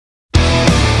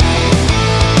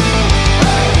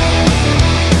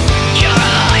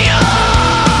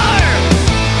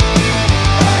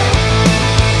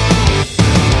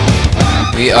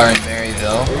We are in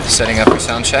Maryville, setting up for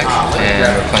sound check,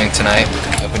 and we're playing tonight,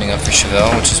 opening up for Chevelle,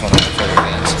 which is one of my favorite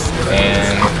bands.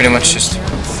 And we're pretty much just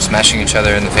smashing each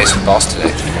other in the face with balls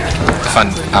today. I'll find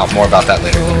out more about that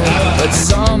later. But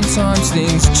sometimes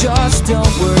things just don't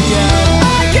work out.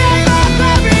 I give up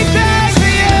everything for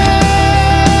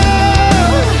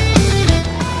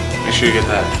you. Make sure you get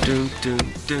that.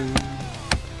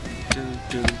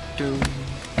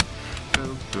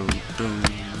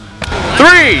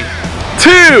 3, 2,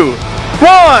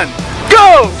 1,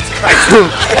 go! Woo!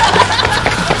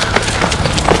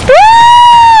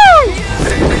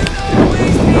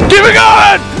 Keep it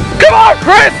going! Come on,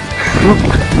 Chris!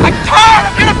 I'm tired,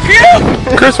 I'm gonna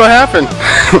puke! Chris, what happened?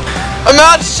 I'm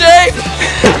out of shape!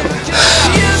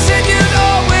 You said you'd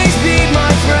always be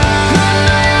my friend.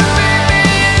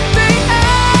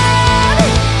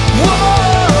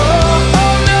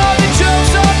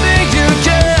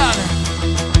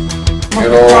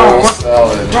 Good old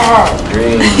salad,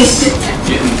 greens,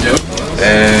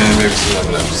 and maybe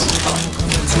some M&Ms.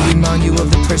 To remind you of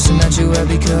the person that you have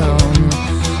become,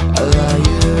 a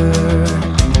liar.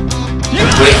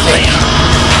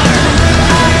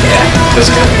 Yeah, that's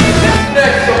good.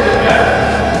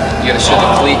 You gotta show the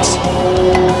cleats.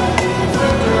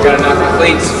 You gotta knock the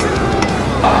cleats.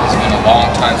 It's been a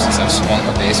long time since I've swung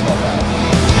a baseball bat.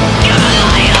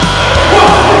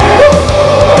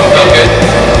 Feel good.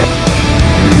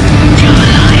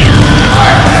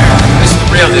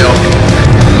 Real deal.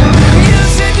 You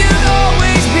said you'd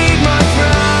always be my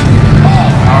friend.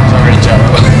 Oh, arms already jump.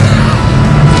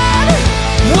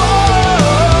 Whoa,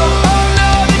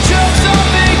 no, the joke's on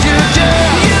me, you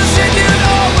said you'd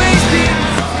always be.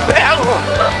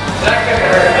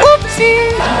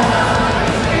 Whoopsie.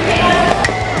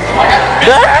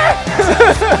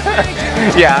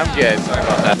 Yeah, I'm good. Sorry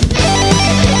about that.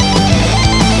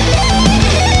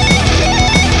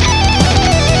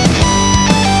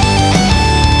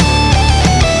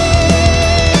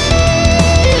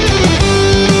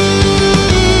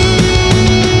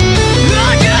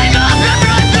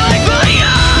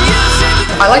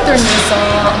 I like their new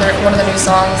song, one of the new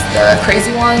songs, the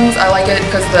Crazy Ones. I like it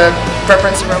because the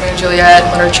reference to Romeo and Juliet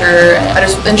literature. I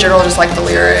just, in general, just like the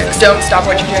lyrics. Don't stop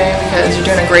what you're doing because you're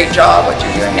doing a great job what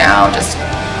you're doing now. Just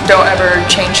don't ever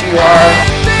change who you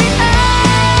are.